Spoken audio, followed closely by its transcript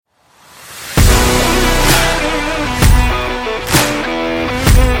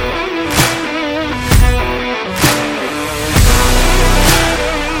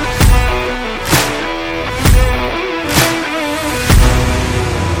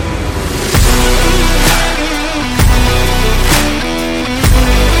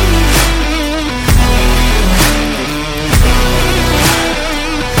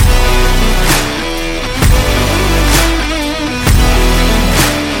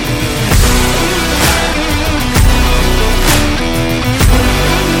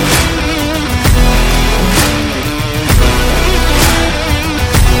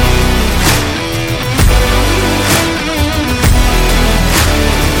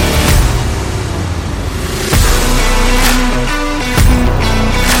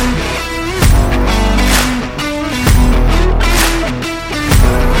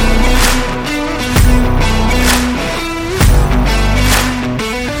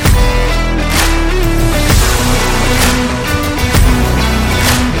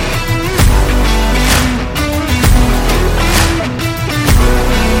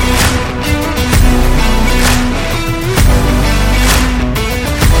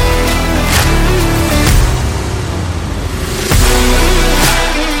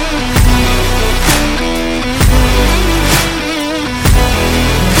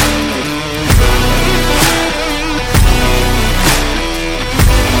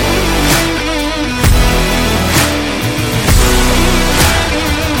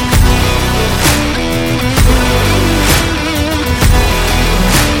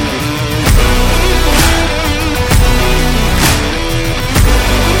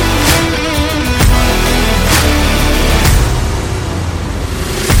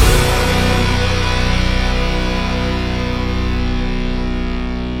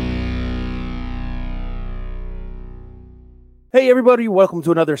everybody, welcome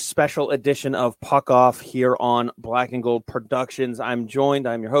to another special edition of Puck Off here on Black and Gold Productions. I'm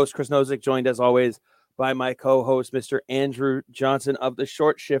your host, Chris Nozick, joined as always by my co-host, Mr. Andrew Johnson of the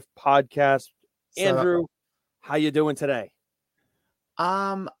Short Shift Podcast. Andrew, how you doing today?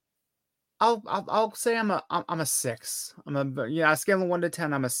 I'll say I'm a 6. Scale of 1 to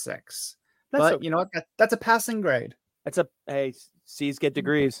 10, I'm a 6. You know what? That's a passing grade. C's get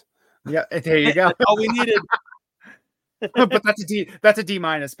degrees. Yeah, there you go. That's all we needed. But that's a D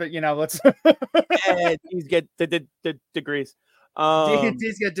minus. But let's. D's get degrees.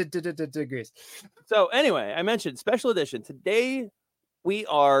 D's get degrees. So anyway, I mentioned special edition. Today we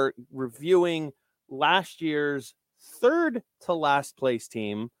are reviewing last year's third to last place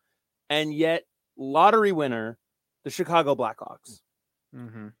team, and yet lottery winner, the Chicago Blackhawks.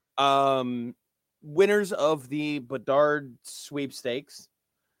 Mm-hmm. Winners of the Bedard sweepstakes,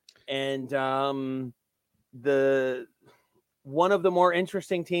 and one of the more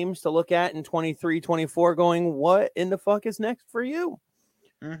interesting teams to look at in 23-24 going, what in the fuck is next for you?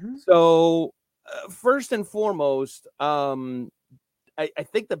 Mm-hmm. So first and foremost, I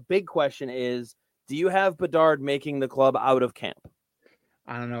think the big question is, do you have Bedard making the club out of camp?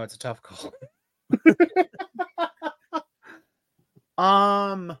 I don't know. It's a tough call.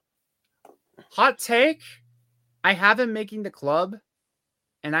 Hot take. I have him making the club,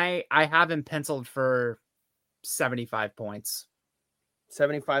 and I have him penciled for 75 points.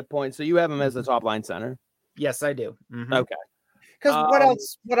 75 points. So you have him as the top line center? Yes, I do. Mm-hmm. Okay. Because what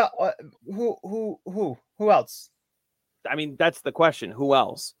else? Who else? I mean, that's the question. Who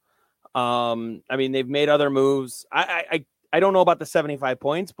else? I mean, they've made other moves. I don't know about the 75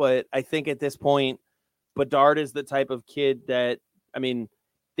 points, but I think at this point, Bedard is the type of kid that, I mean,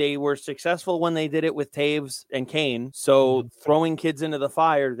 they were successful when they did it with Taves and Kane. So throwing kids into the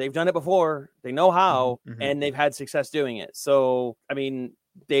fire, they've done it before. They know how, and they've had success doing it. So, I mean,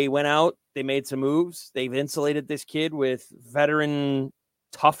 they went out, they made some moves. They've insulated this kid with veteran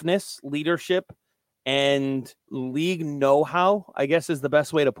toughness, leadership, and league know-how, I guess is the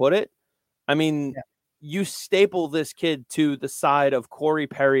best way to put it. I mean, you staple this kid to the side of Corey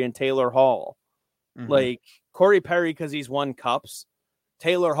Perry and Taylor Hall. Like Corey Perry, because he's won cups.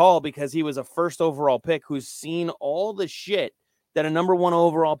 Taylor Hall, because he was a first overall pick who's seen all the shit that a number one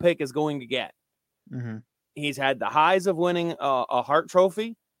overall pick is going to get. Mm-hmm. He's had the highs of winning a Hart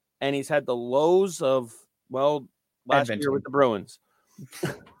Trophy, and he's had the lows of, last Edmonton. year with the Bruins.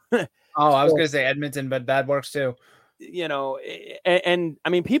 I was going to say Edmonton, but that works too. You know, and I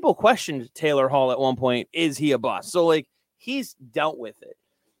mean, people questioned Taylor Hall at one point. Is he a bust? So, like, he's dealt with it.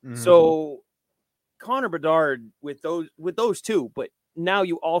 Mm-hmm. So, Connor Bedard with those two, but now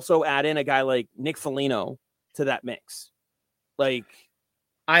you also add in a guy like Nick Foligno to that mix. Like,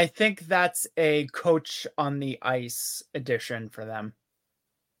 I think that's a coach on the ice addition for them.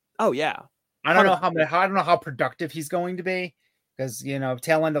 Oh yeah. I don't know how productive he's going to be, because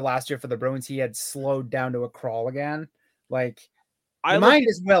tail end of last year for the Bruins, he had slowed down to a crawl again. Like, the mind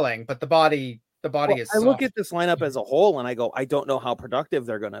is willing, but the body is soft. I look at this lineup as a whole and I go, I don't know how productive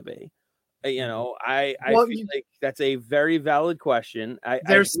they're going to be. I feel like that's a very valid question.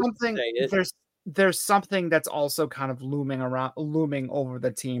 There's something that's also kind of looming over the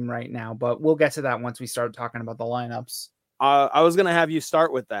team right now, but we'll get to that once we start talking about the lineups. I was going to have you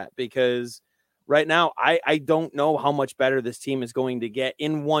start with that, because right now I don't know how much better this team is going to get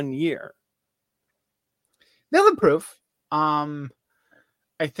in 1 year. They'll improve. I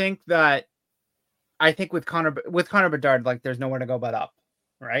think with Connor Bedard, like, there's nowhere to go but up,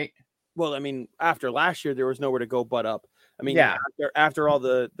 right? Well, I mean, after last year, there was nowhere to go but up. I mean, after all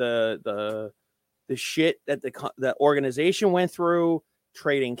the shit that the organization went through,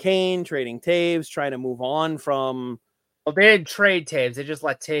 trading Kane, trading Taves, trying to move on from. Well, they didn't trade Taves; they just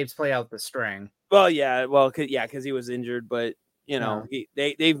let Taves play out the string. Well, yeah, because he was injured, but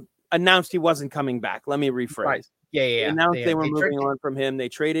they've announced he wasn't coming back. Let me rephrase. Right. Yeah. They announced they were moving on from him. They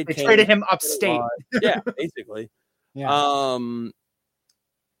traded. They traded him upstate. Yeah, basically. Yeah.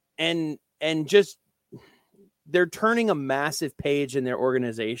 And just they're turning a massive page in their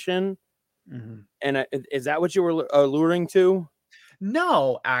organization. Mm-hmm. And is that what you were alluring to?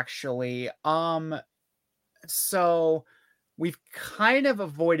 No, actually. So we've kind of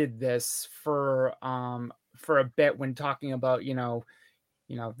avoided this for a bit when talking about,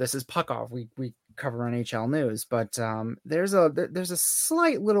 this is Puck Off. We cover NHL news, but there's a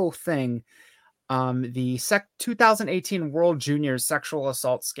slight little thing. The 2018 World Juniors sexual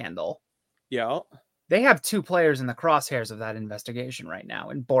assault scandal. Yeah. They have two players in the crosshairs of that investigation right now,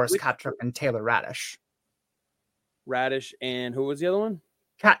 and Boris Katchuk and Taylor Radish. Radish and who was the other one?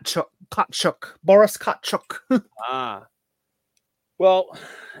 Katchuk. Boris Katchuk. Well,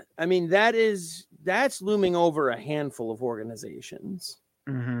 I mean, that's looming over a handful of organizations.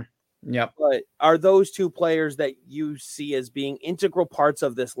 Mm-hmm. Yep. But are those two players that you see as being integral parts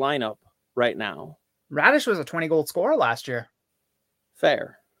of this lineup right now? Radish was a 20-goal scorer last year.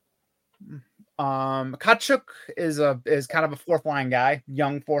 Fair. Kachuk is kind of a fourth line guy,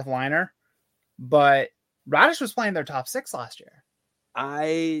 young fourth liner, but Radish was playing their top six last year.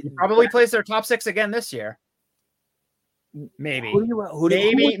 He probably plays their top six again this year. Maybe.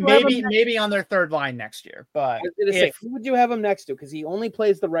 Maybe on their third line next year. But who would you have him next to? Because he only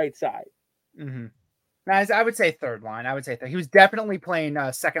plays the right side. Mm-hmm. I would say third line. I would say he was definitely playing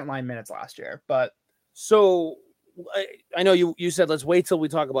second line minutes last year. But so I know you said let's wait till we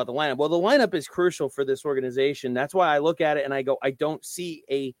talk about the lineup. Well, the lineup is crucial for this organization. That's why I look at it and I go,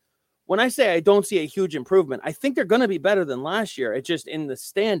 when I say I don't see a huge improvement, I think they're going to be better than last year. It's just in the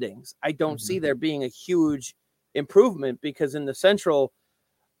standings, I don't see there being a huge improvement because in the Central,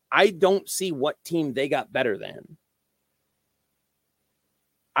 I don't see what team they got better than.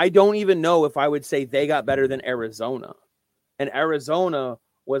 I don't even know if I would say they got better than Arizona. And Arizona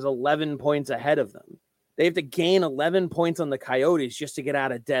was 11 points ahead of them. They have to gain 11 points on the Coyotes just to get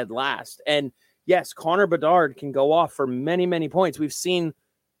out of dead last. And yes, Connor Bedard can go off for many, many points. We've seen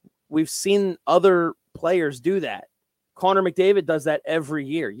other players do that. Connor McDavid does that every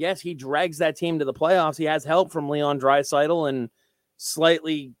year. Yes, he drags that team to the playoffs. He has help from Leon Draisaitl and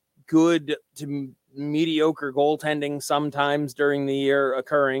slightly good to mediocre goaltending sometimes during the year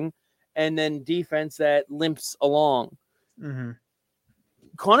occurring, and then defense that limps along. Mm-hmm.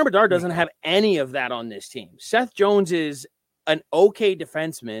 Connor Bedard doesn't have any of that on this team. Seth Jones is an okay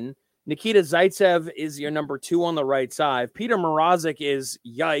defenseman. Nikita Zaitsev is your number 2 on the right side. Peter Mrazek is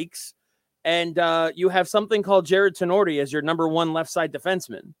yikes. And you have something called Jared Tenorti as your number 1 left side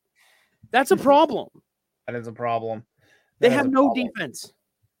defenseman. That's a problem. That is a problem. They have no defense.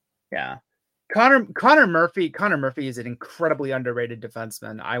 Yeah. Connor Murphy is an incredibly underrated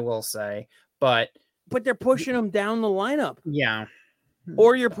defenseman, I will say. But they're pushing him down the lineup. Yeah.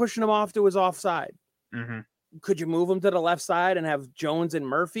 Or you're pushing him off to his offside. Mm-hmm. Could you move him to the left side and have Jones and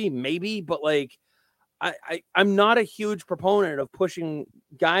Murphy? Maybe, but like I'm not a huge proponent of pushing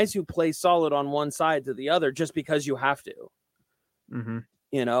guys who play solid on one side to the other just because you have to. Mm-hmm.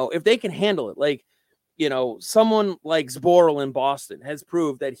 You know, if they can handle it, like, you know, someone like Zboril in Boston has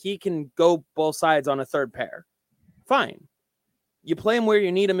proved that he can go both sides on a third pair. Fine. You play him where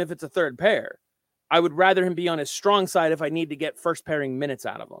you need him if it's a third pair. I would rather him be on his strong side if I need to get first pairing minutes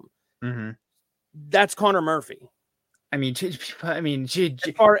out of him. Mm-hmm. That's Connor Murphy. As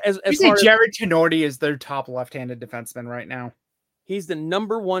far as Jared Tenorti is their top left-handed defenseman right now. He's the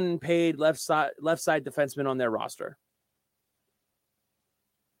number 1 paid left side defenseman on their roster.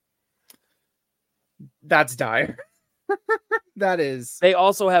 That's dire. That is. They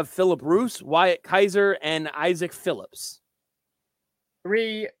also have Philip Roos, Wyatt Kaiser, and Isaac Phillips.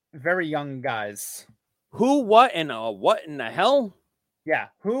 3 very young guys. Who, what in the hell? Yeah,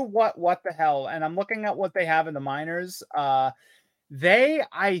 who, what the hell? And I'm looking at what they have in the minors. They,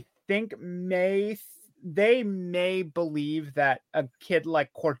 I think, may believe that a kid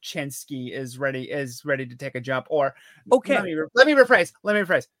like Korchinski is ready to take a jump. Or okay, let me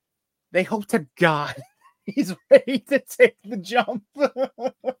rephrase. They hope to God he's ready to take the jump.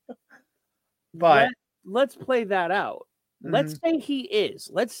 But let's play that out. Let's say he is.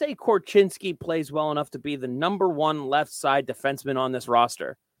 Let's say Korchinski plays well enough to be the number 1 left side defenseman on this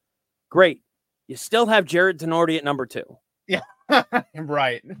roster. Great. You still have Jared Tenorti at number 2. Yeah,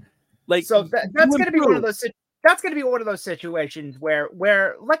 right. Like, so that's going to be one of those. That's going to be one of those situations where,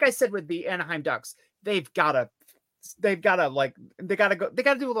 like I said with the Anaheim Ducks, they got to do a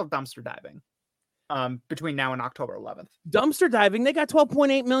little dumpster diving. Between now and October 11th. Dumpster diving? They got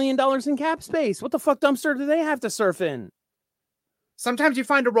 $12.8 million in cap space. What the fuck dumpster do they have to surf in? Sometimes you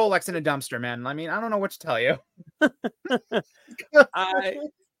find a Rolex in a dumpster, man. I mean, I don't know what to tell you.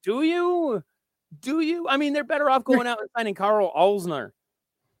 Do you? I mean, they're better off going out and signing Carl Alsner.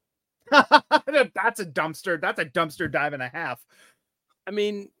 That's a dumpster dive and a half. I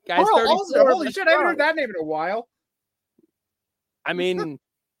mean, guys, holy shit, I haven't heard that name in a while. I mean,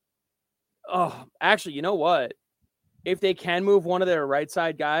 actually, you know what? If they can move one of their right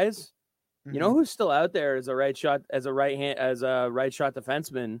side guys, you know who's still out there as a right shot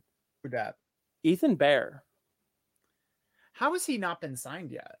defenseman? Who that? Ethan Bear. How has he not been signed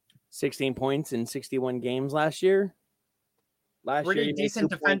yet? 16 points in 61 games last year. Pretty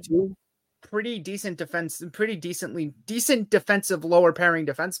decent defensive lower pairing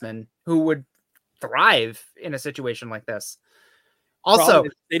defenseman who would thrive in a situation like this. Also,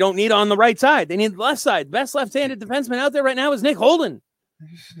 they don't need on the right side. They need the left side. Best left-handed defenseman out there right now is Nick Holden.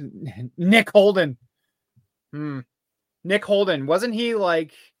 Nick Holden. Nick Holden. Wasn't he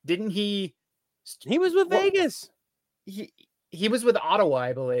like, didn't he? He was with Vegas. He was with Ottawa,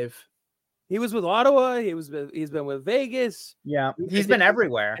 I believe. He was with Ottawa. He's been with Vegas. Yeah. He's been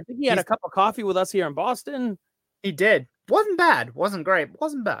everywhere. I think he had a cup of coffee with us here in Boston. He did. Wasn't bad. Wasn't great.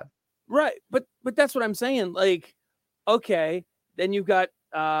 Wasn't bad. Right. But that's what I'm saying. Like, okay, then you've got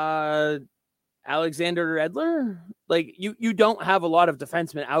Alexander Edler. Like you don't have a lot of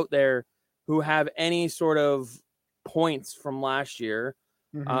defensemen out there who have any sort of points from last year.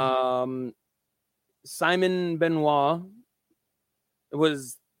 Mm-hmm. Simon Benoit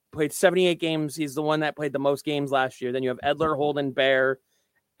played 78 games. He's the one that played the most games last year. Then you have Edler, Holden, Bear,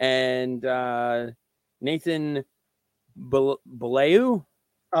 and Nathan Beaulieu.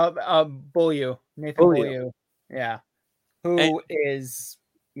 Beaulieu. Nathan Beaulieu. Yeah. Who is,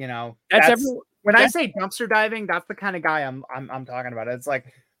 you know, when I say dumpster diving, that's the kind of guy I'm talking about. It's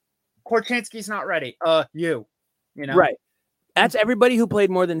like Korchinski's not ready. You know, right. That's everybody who played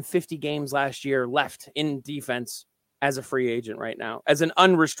more than 50 games last year left in defense as a free agent right now, as an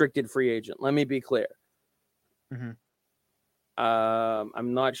unrestricted free agent. Let me be clear. Mm-hmm.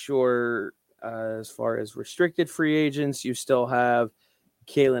 I'm not sure as far as restricted free agents. You still have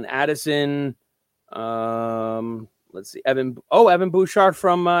Kalen Addison. Let's see. Evan Bouchard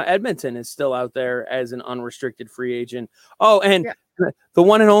from Edmonton is still out there as an unrestricted free agent. Oh, and the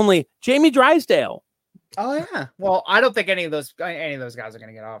one and only Jamie Drysdale. Oh yeah. Well, I don't think any of those guys are going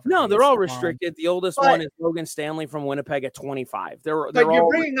to get off. No, they're all restricted. The oldest one is Logan Stanley from Winnipeg at 25. You're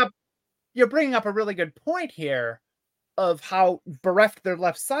bringing up a really good point here of how bereft their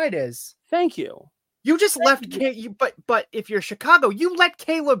left side is. Thank you. You just but if you're Chicago, you let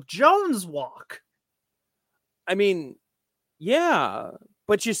Caleb Jones walk. I mean, yeah,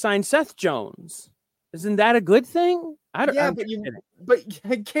 but you signed Seth Jones. Isn't that a good thing? But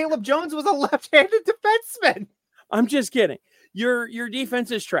Caleb Jones was a left-handed defenseman. I'm just kidding. Your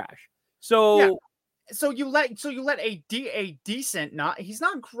defense is trash. So you let a decent, he's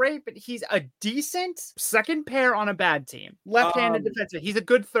not great, but he's a decent second pair on a bad team. Left-handed defenseman. He's a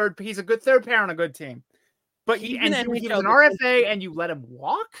good third pair on a good team. But he was an RFA and you let him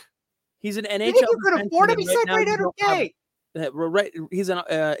walk? He's an NHL. You could afford him. He said $800K. Right, he's an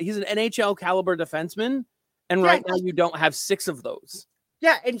NHL caliber defenseman, and right now you don't have 6 of those.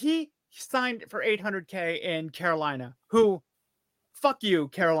 Yeah, and he signed for $800K in Carolina. Who, fuck you,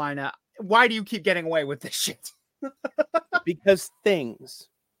 Carolina. Why do you keep getting away with this shit? Because things.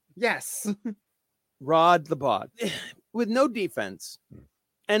 Yes. Rod the bod with no defense,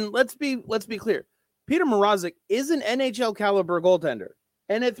 and let's be clear. Peter Mrazek is an NHL caliber goaltender.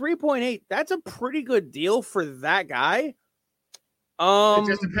 And at 3.8, that's a pretty good deal for that guy. It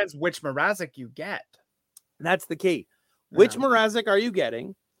just depends which Mrazek you get. That's the key. Which Mrazek are you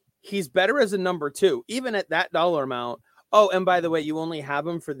getting? He's better as a number 2, even at that dollar amount. Oh, and by the way, you only have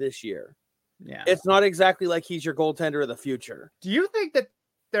him for this year. Yeah. It's not exactly like he's your goaltender of the future. Do you think that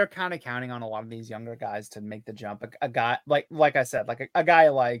they're kind of counting on a lot of these younger guys to make the jump? A guy, like I said, like a guy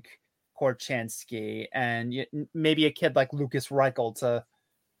like Korchinski and maybe a kid like Lucas Reichel to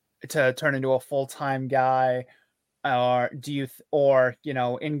turn into a full-time guy, or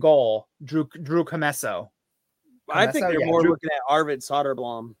in goal, Drew Comesso. I think they're more looking at Arvid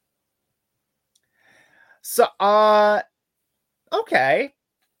Soderblom. So, okay,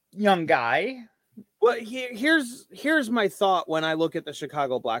 young guy. Well, here's my thought when I look at the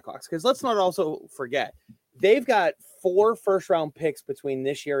Chicago Blackhawks, because let's not also forget they've got 4 first-round picks between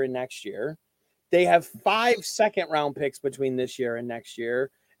this year and next year. They have 5 second-round picks between this year and next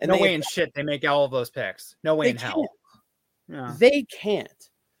year. And no way in shit they make all of those picks. No way in hell. Yeah. They can't.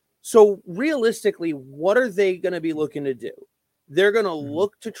 So realistically, what are they going to be looking to do? They're going to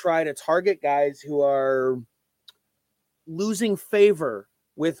look to try to target guys who are losing favor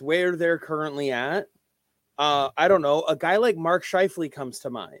with where they're currently at. I don't know. A guy like Mark Scheifele comes to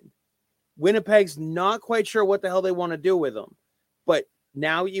mind. Winnipeg's not quite sure what the hell they want to do with him. But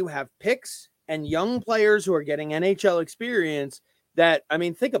now you have picks and young players who are getting NHL experience that, I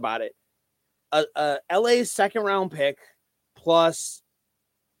mean, think about it. LA's second round pick plus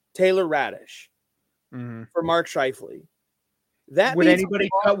Taylor Radish for Mark Scheifele. Would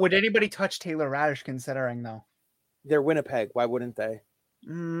anybody touch Taylor Radish considering though? They're Winnipeg. Why wouldn't they?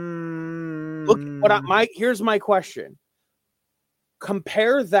 Look, here's my question.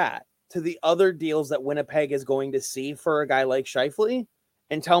 Compare that to the other deals that Winnipeg is going to see for a guy like Scheifele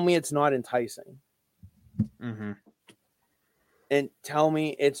and tell me it's not enticing. And tell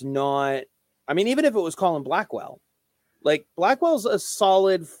me it's not. I mean, even if it was Colin Blackwell, Like Blackwell's a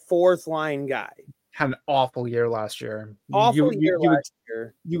solid fourth line guy. Had an awful year last year. Awful year last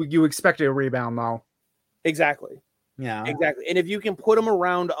year. You expected a rebound though. Exactly. Yeah. Exactly. And if you can put him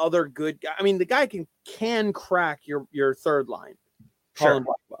around other good guys, I mean, the guy can crack your third line. Colin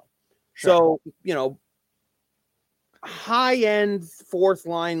Blackwell. Sure. So, high end fourth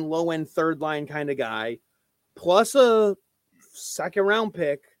line, low end third line kind of guy, plus a second round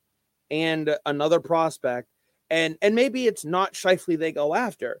pick and another prospect. And maybe it's not Scheifele they go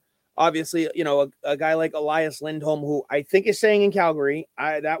after. Obviously, a guy like Elias Lindholm, who I think is staying in Calgary.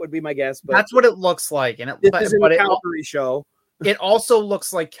 That would be my guess. But that's what it looks like. And this isn't a Calgary show. It also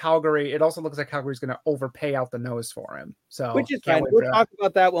looks like Calgary. It also looks like Calgary's going to overpay out the nose for him. So, which is fine. We'll talk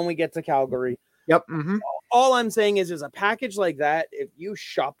about that when we get to Calgary. Yep. Mm-hmm. All I'm saying is a package like that, if you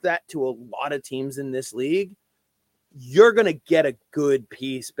shop that to a lot of teams in this league, you're going to get a good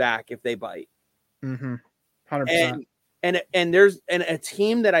piece back if they bite. Mm-hmm. 100%. And there's a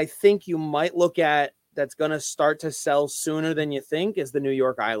team that I think you might look at that's going to start to sell sooner than you think is the New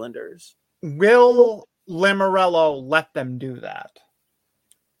York Islanders. Will Lamoriello let them do that?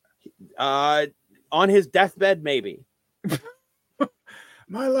 On his deathbed, maybe.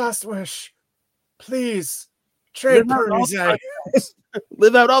 My last wish. Please trade Parise.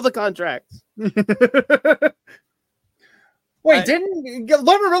 Live out all the contracts. Wait, didn't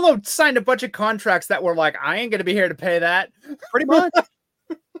Lamoriello sign a bunch of contracts that were like, I ain't going to be here to pay that? Pretty much.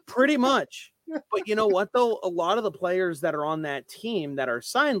 Pretty much. But you know what, though? A lot of the players that are on that team that are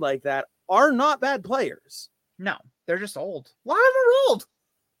signed like that are not bad players. No, they're just old. A lot of them are old.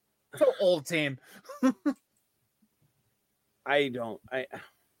 So old team.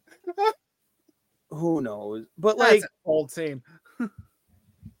 Who knows? But that's like an old team.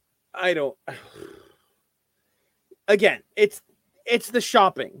 I don't. Again, it's the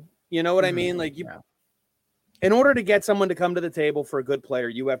shopping. You know what I mean? Like in order to get someone to come to the table for a good player,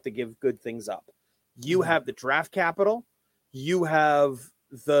 you have to give good things up. You have the draft capital. You have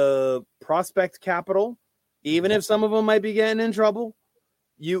the prospect capital. Even if some of them might be getting in trouble,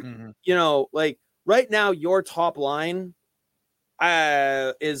 like right now, your top line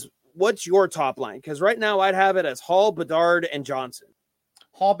is what's your top line? Because right now I'd have it as Hall, Bedard, and Johnson.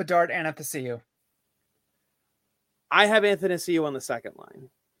 Hall, Bedard, and Athanasiou. I have Athanasiou on the second line.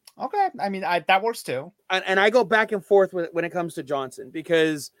 Okay. I mean, that works too. And I go back and forth when it comes to Johnson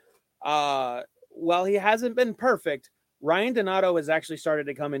because while he hasn't been perfect, Ryan Donato has actually started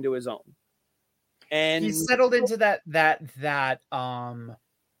to come into his own. And he's settled into that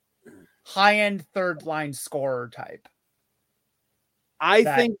high-end third line scorer type. I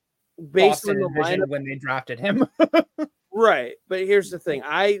think based on the lineup when they drafted him. Right. But here's the thing.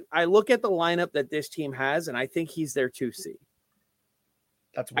 I look at the lineup that this team has, and I think he's their 2C.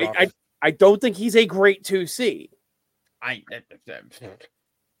 That's rough. I don't think he's a great 2C.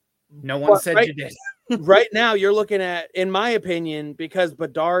 No one said you did. Right now, you're looking at, in my opinion, because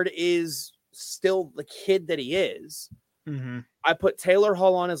Bedard is still the kid that he is, I put Taylor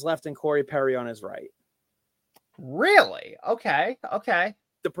Hall on his left and Corey Perry on his right. Really? Okay.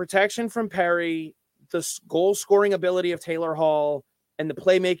 The protection from Perry, the goal scoring ability of Taylor Hall, and the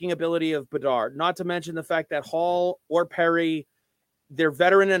playmaking ability of Bedard. Not to mention the fact that Hall or Perry, they're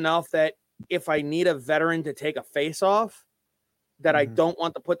veteran enough that if I need a veteran to take a face off, that I don't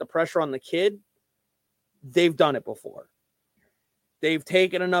want to put the pressure on the kid, they've done it before. They've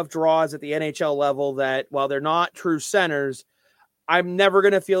taken enough draws at the NHL level that while they're not true centers, I'm never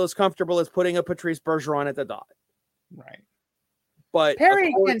going to feel as comfortable as putting a Patrice Bergeron at the dot. Right. But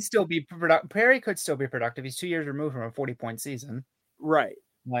Perry could still be productive. He's 2 years removed from a 40-point season. Right.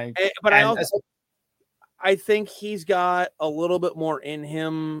 But I think he's got a little bit more in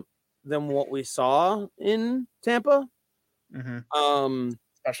him than what we saw in Tampa.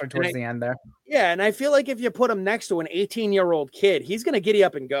 Especially towards the end there. Yeah, and I feel like if you put him next to an 18-year-old kid, he's going to giddy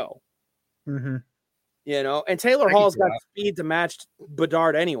up and go. And Taylor Hall's got speed to match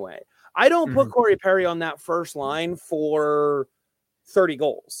Bedard anyway. I don't put Corey Perry on that first line for 30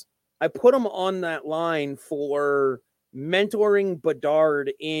 goals. I put him on that line for mentoring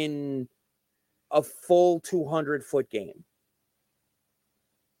Bedard in a full 200-foot game.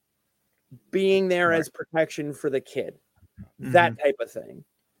 Being there as protection for the kid. That type of thing.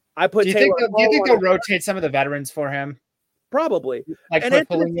 I put. Do you think they'll rotate some of the veterans for him? Probably. Like put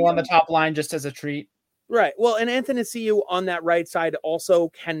Foligno on the top line just as a treat. Right. Well, and Athanasiou on that right side also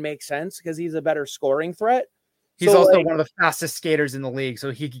can make sense because he's a better scoring threat. He's also one of the fastest skaters in the league,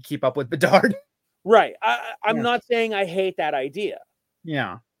 so he could keep up with Bedard. Right. I'm not saying I hate that idea.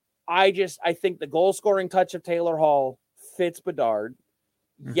 Yeah. I think the goal scoring touch of Taylor Hall fits Bedard.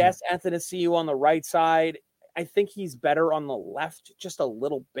 Yes, Athanasiou on the right side. I think he's better on the left just a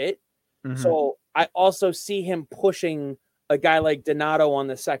little bit. Mhm. So I also see him pushing a guy like Donato on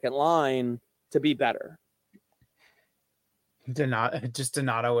the second line to be better.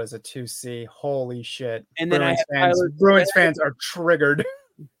 Donato as a 2C. Holy shit. And then Bruins fans are triggered.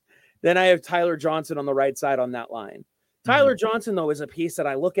 Then I have Tyler Johnson on the right side on that line. Tyler Johnson, though, is a piece that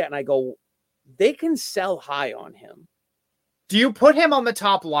I look at and I go, they can sell high on him. Do you put him on the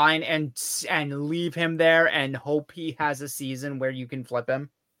top line and leave him there and hope he has a season where you can flip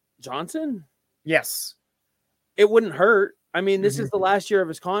him? Johnson? Yes. It wouldn't hurt. I mean, this is the last year of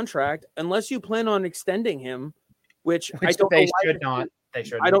his contract. Unless you plan on extending him, which I don't they know why should not. They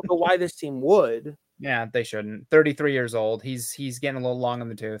shouldn't. I don't know why this team would. Yeah, they shouldn't. 33 years old. He's getting a little long in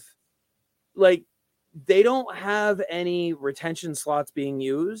the tooth. Like, they don't have any retention slots being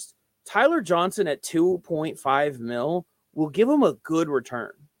used. Tyler Johnson at 2.5 mil will give him a good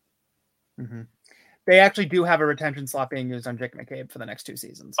return. Mm-hmm. They actually do have a retention slot being used on Jake McCabe for the next 2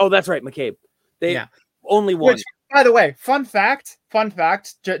 seasons. Oh, that's right, McCabe. Only one. Which, by the way, fun fact,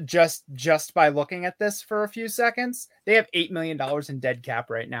 just by looking at this for a few seconds, they have $8 million in dead cap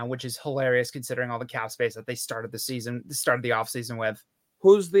right now, which is hilarious considering all the cap space that they started the offseason with.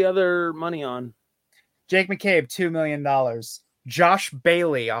 Who's the other money on? Jake McCabe, $2 million. Josh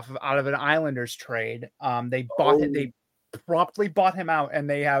Bailey out of an Islanders trade. They promptly bought him out, and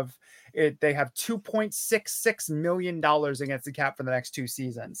they have $2.66 million against the cap for the next 2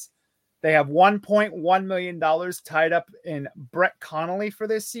 seasons. They have $1.1 million tied up in Brett Connolly for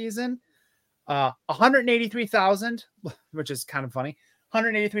this season. $183,000, which is kind of funny.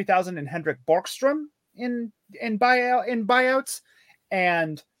 $183,000 in Henrik Borgstrom in buyouts,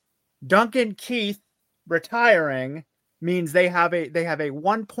 and Duncan Keith retiring means they have a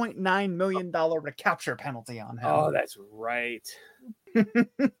 $1.9 million recapture penalty on him. Oh, that's right.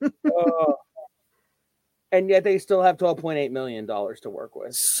 And yet they still have $12.8 million to work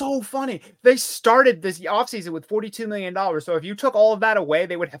with. So funny. They started this offseason with $42 million. So if you took all of that away,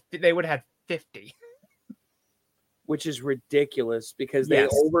 they would have 50. Which is ridiculous because they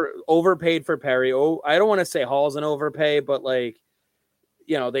overpaid for Perry. Oh, I don't want to say Hall's an overpay, but they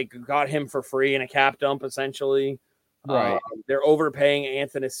got him for free in a cap dump essentially. Right. They're overpaying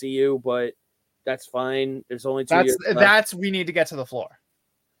Anthony Ciu, but that's fine. There's only 2 years left. We need to get to the floor.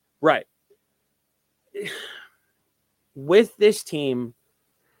 Right. With this team,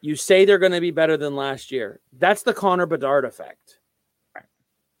 you say they're going to be better than last year. That's the Connor Bedard effect. Right.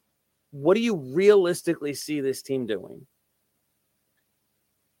 What do you realistically see this team doing?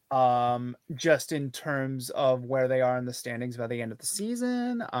 Just in terms of where they are in the standings by the end of the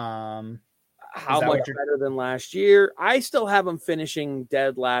season. How much better than last year? I still have them finishing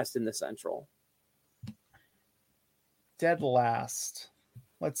dead last in the Central. Dead last.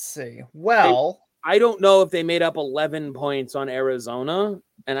 Let's see. Well, I don't know if they made up 11 points on Arizona,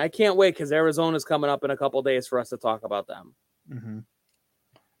 and I can't wait because Arizona's coming up in a couple days for us to talk about them. Mm-hmm.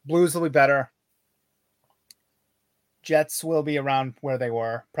 Blues will be better. Jets will be around where they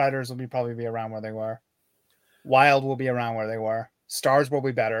were. Predators will probably be around where they were. Wild will be around where they were. Stars will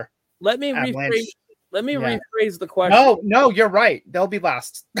be better. Let me rephrase the question. No, you're right. They'll be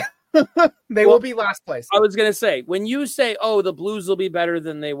last. They will be last place. I was going to say, when you say, the Blues will be better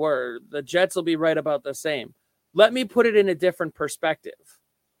than they were, the Jets will be right about the same. Let me put it in a different perspective.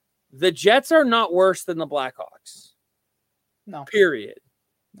 The Jets are not worse than the Blackhawks. No. Period.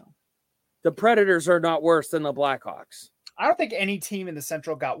 No. The Predators are not worse than the Blackhawks. I don't think any team in the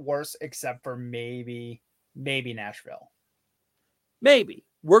Central got worse except for maybe Nashville. Maybe.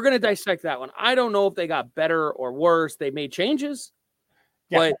 We're going to dissect that one. I don't know if they got better or worse. They made changes.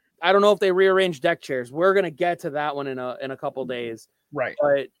 Yeah. But I don't know if they rearranged deck chairs. We're going to get to that one in a couple days. Right.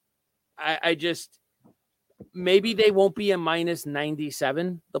 But I just maybe they won't be a minus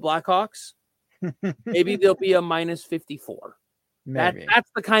 97, the Blackhawks. Maybe they'll be a minus 54. Maybe.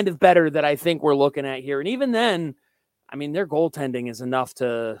 That's the kind of better that I think we're looking at here. And even then, I mean, their goaltending is enough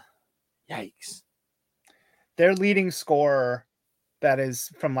to yikes. Their leading scorer that is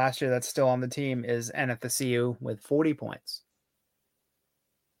from last year that's still on the team is Anthony Ciu with 40 points.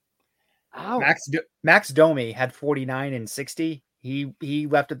 Oh. Max Domi had 49 and 60. He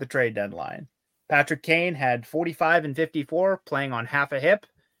left at the trade deadline. Patrick Kane had 45 and 54, playing on half a hip.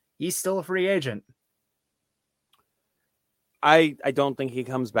 He's still a free agent. I don't think he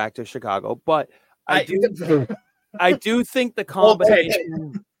comes back to Chicago, but I do think the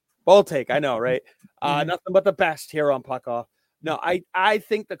combination. Bold take, I know, right? Nothing but the best here on Puck Off. No, I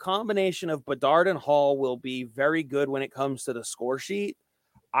think the combination of Bedard and Hall will be very good when it comes to the score sheet.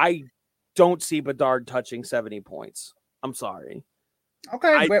 I don't see Bedard touching 70 points. I'm sorry.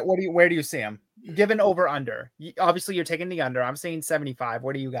 Okay, where do you see him? Given over under. Obviously, you're taking the under. I'm saying 75.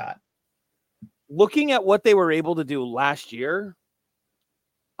 What do you got? Looking at what they were able to do last year,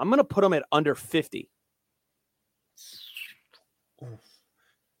 I'm going to put them at under 50.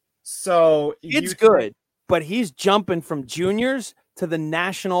 So it's good, but he's jumping from juniors to the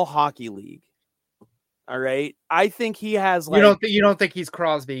National Hockey League. All right. I think he has you don't think he's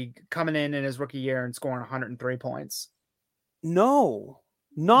Crosby coming in his rookie year and scoring 103 points? No,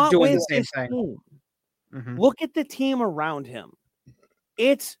 not doing with the same this thing. team. Mm-hmm. Look at the team around him.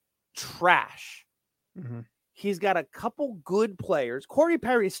 It's trash. Mm-hmm. He's got a couple good players. Corey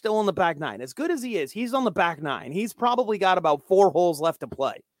Perry is still on the back nine. As good as he is, he's on the back nine. He's probably got about 4 holes left to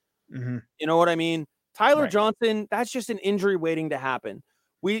play. Mm-hmm. You know what I mean? Tyler Johnson, that's just an injury waiting to happen.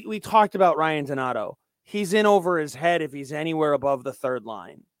 We talked about Ryan Donato. He's in over his head if he's anywhere above the third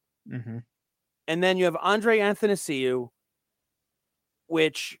line. Mm-hmm. And then you have Andre Athanasiou,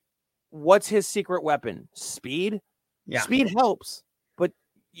 which, what's his secret weapon? Speed? Yeah. Speed helps, but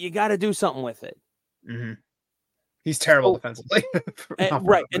you got to do something with it. Mm-hmm. He's terrible defensively.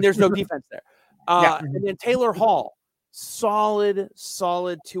 Right, and there's no defense there. And then Taylor Hall, solid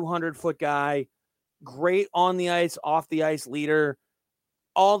 200-foot guy, great on the ice, off the ice leader,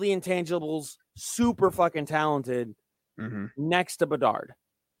 all the intangibles, super fucking talented, next to Bedard.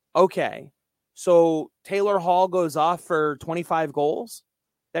 Okay, so Taylor Hall goes off for 25 goals.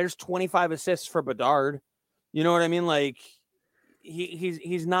 There's 25 assists for Bedard. You know what I mean? Like,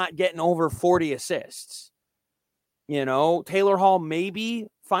 he's not getting over 40 assists. You know, Taylor Hall maybe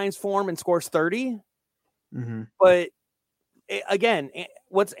finds form and scores 30. Mm-hmm. But again,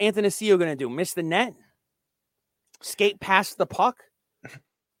 what's Athanasiou going to do? Miss the net? Skate past the puck?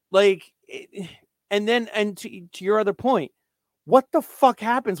 Like, and to your other point, what the fuck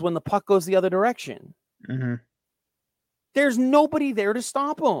happens when the puck goes the other direction? Mm-hmm. There's nobody there to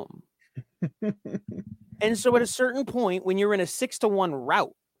stop him. And so at a certain point, when you're in a 6-1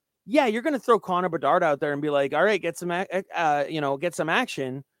 route, yeah, you're going to throw Connor Bedard out there and be like, all right, get some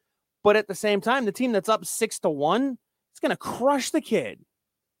action. But at the same time, the team that's up 6-1, it's going to crush the kid.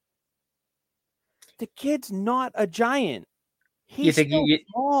 The kid's not a giant. He's still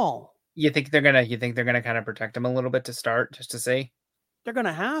small. You think they're gonna kind of protect him a little bit to start, just to see? They're going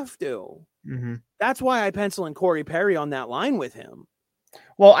to have to. Mm-hmm. That's why I pencil in Corey Perry on that line with him.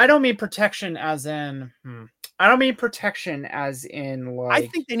 Well, I don't mean protection as in. I don't mean protection as in like. I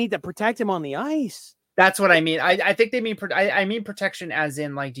think they need to protect him on the ice. That's what I mean. I think they mean. I mean protection as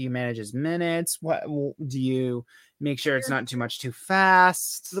in like, do you manage his minutes? What do you make sure it's not too much too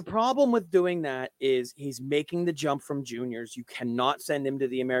fast? The problem with doing that is he's making the jump from juniors. You cannot send him to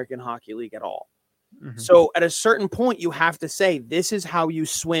the American Hockey League at all. Mm-hmm. So at a certain point, you have to say, this is how you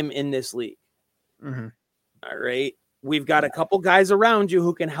swim in this league. Mm-hmm. All right. We've got a couple guys around you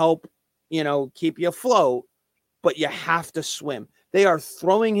who can help, keep you afloat, but you have to swim. They are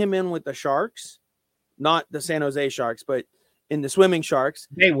throwing him in with the Sharks, not the San Jose Sharks, but in the swimming Sharks.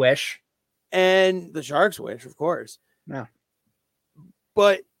 They wish. And the Sharks wish, of course. Yeah.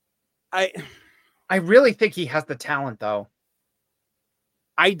 But I really think he has the talent, though.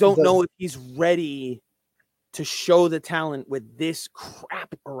 I don't know if he's ready to show the talent with this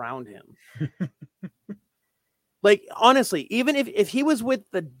crap around him. Like, honestly, even if he was with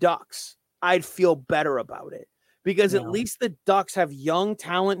the Ducks, I'd feel better about it. Because at least the Ducks have young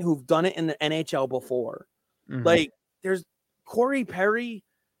talent who've done it in the NHL before. Mm-hmm. Like, there's Corey Perry.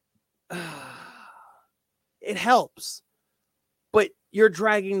 It helps. But you're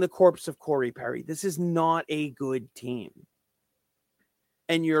dragging the corpse of Corey Perry. This is not a good team.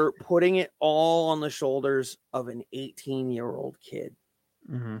 And you're putting it all on the shoulders of an 18-year-old kid.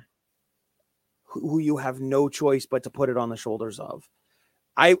 Mm-hmm. Who you have no choice but to put it on the shoulders of.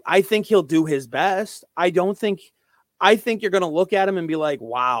 I think he'll do his best. I think you're going to look at him and be like,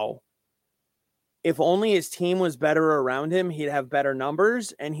 wow, if only his team was better around him, he'd have better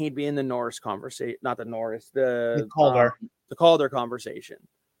numbers and he'd be in the Norris conversation, not the Norris, the Calder conversation.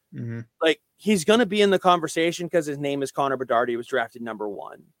 Mm-hmm. Like, he's going to be in the conversation because his name is Connor Bedard. He was drafted number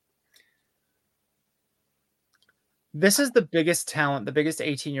 1. This is the biggest talent, the biggest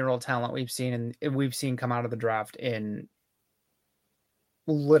 18-year-old talent we've seen come out of the draft in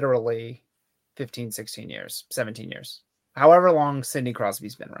literally 15, 16 years, 17 years. However long Sidney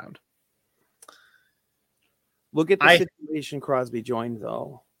Crosby's been around. Look at the situation Crosby joined,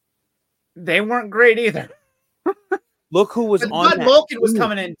 though. They weren't great either. Look who was on that. Malkin was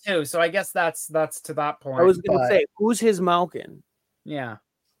coming in too, so I guess that's to that point. I was going to say, who's his Malkin? Yeah.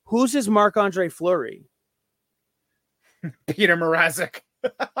 Who's his Marc-Andre Fleury? Peter Mrazek.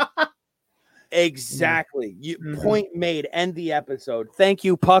 Exactly. Point made. End the episode. Thank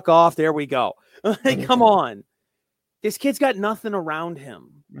you. Puck off. There we go. Come on. This kid's got nothing around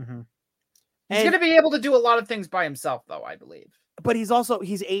him. He's going to be able to do a lot of things by himself, though, I believe. But he's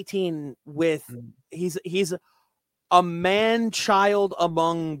 18 with he's a man child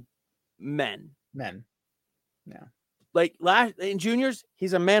among men. Yeah. Like in juniors,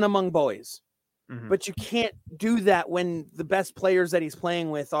 he's a man among boys. But you can't do that when the best players that he's playing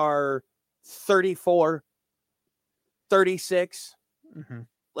with are 34, 36.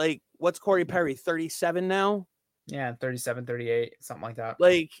 Like, what's Corey Perry, 37 now? Yeah, 37, 38, something like that.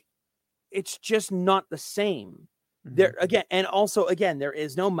 Like, it's just not the same. There again, and also again, there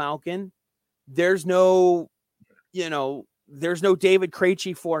is no Malkin. There's no, there's no David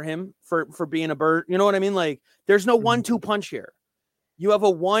Krejci for him for being a bird. You know what I mean? Like, there's no 1-2 punch here. You have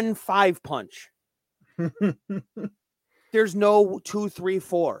a 1-5 punch. There's no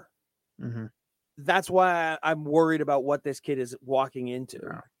 2-3-4. That's why I'm worried about what this kid is walking into.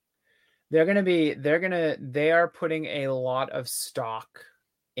 They are putting a lot of stock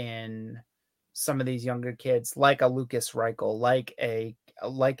in some of these younger kids, like a Lucas Reichel, like a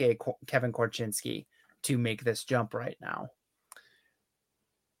Kevin Korchinski, to make this jump right now.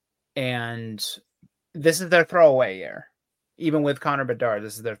 And this is their throwaway year. Even with Connor Bedard,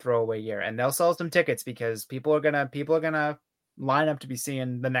 this is their throwaway year, and they'll sell some tickets because people are gonna line up to be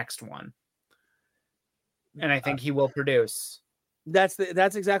seeing the next one. And I think he will produce. That's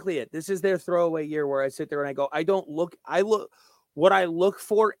exactly it. This is their throwaway year where I sit there and I go, what I look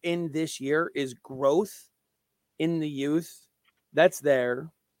for in this year is growth in the youth. That's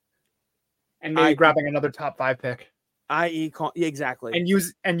there. And maybe grabbing another top 5 pick. Exactly. And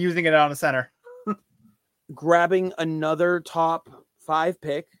using it on a center. Grabbing another top 5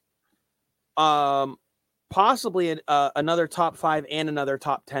 pick. Possibly another top 5 and another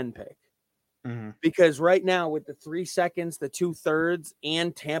top 10 pick. Because right now with the 3 seconds, the 2/3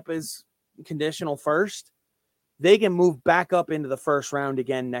 and Tampa's conditional first, they can move back up into the first round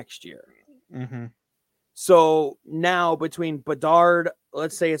again next year. So now between Bedard,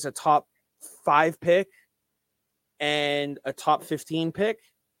 let's say it's a top 5 pick and a top 15 pick.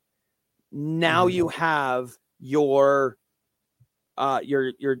 Now you have your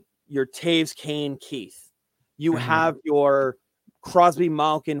Taves, Kane, Keith. You have your Crosby,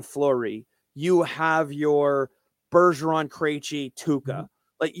 Malkin, Fleury. You have your Bergeron, Krejci, Tuukka.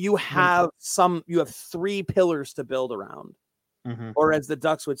 Like you have 3 pillars to build around. Or as the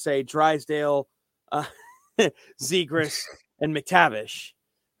Ducks would say, Drysdale, Zegras, and McTavish.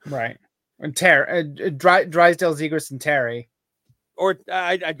 Right. And Drysdale, Zegras, and Terry. Or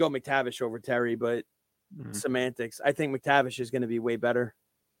I'd go McTavish over Terry, but semantics. I think McTavish is going to be way better.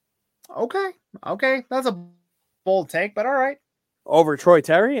 Okay. That's a bold take, but all right. Over Troy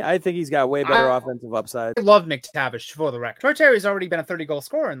Terry? I think he's got way better offensive upside. I love McTavish for the record. Troy Terry's already been a 30-goal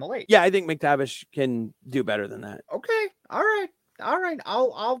scorer in the league. Yeah, I think McTavish can do better than that. Okay. All right.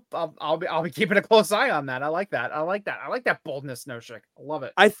 I'll be keeping a close eye on that. I like that. I like that boldness, Noshik. I love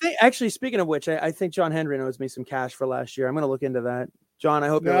it. I think actually, speaking of which, I think John Henry owes me some cash for last year. I'm going to look into that. John, I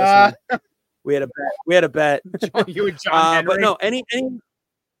hope you're listening. We had a bet. You and John Henry. But no, any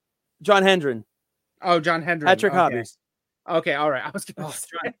John Hendren. Oh, John Hendren. Patrick Hobbies. Okay, all right. I was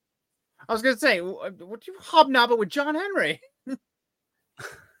gonna say, what you hobnobbing with John Henry?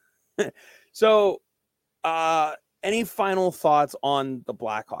 So, any final thoughts on the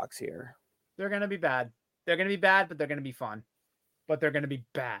Blackhawks here? They're gonna be bad. They're gonna be bad, but they're gonna be fun. But they're gonna be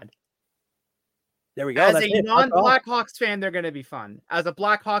bad. There we go. As a non-Blackhawks fan, they're gonna be fun. As a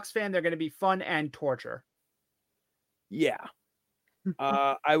Blackhawks fan, they're gonna be fun and torture. Yeah.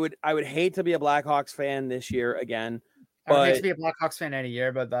 I would hate to be a Blackhawks fan this year again. I would hate to be a Blackhawks fan any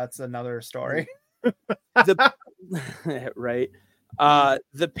year, but that's another story. Right.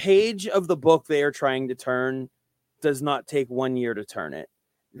 The page of the book they are trying to turn does not take 1 year to turn it.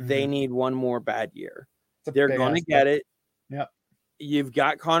 They need one more bad year. They're going to get it. Yep. You've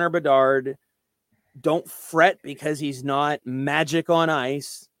got Connor Bedard. Don't fret because he's not magic on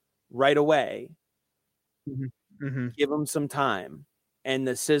ice right away. Give him some time. And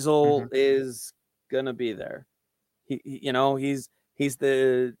the sizzle is going to be there. You're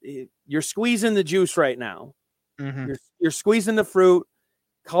squeezing the juice right now. You're squeezing the fruit.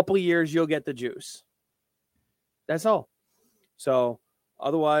 Couple years, you'll get the juice. That's all. So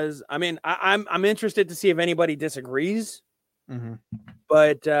otherwise, I mean, I'm interested to see if anybody disagrees.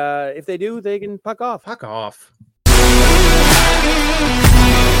 But if they do, they can puck off. Puck off.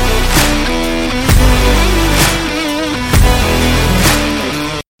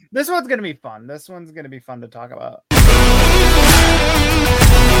 This one's going to be fun. This one's going to be fun to talk about.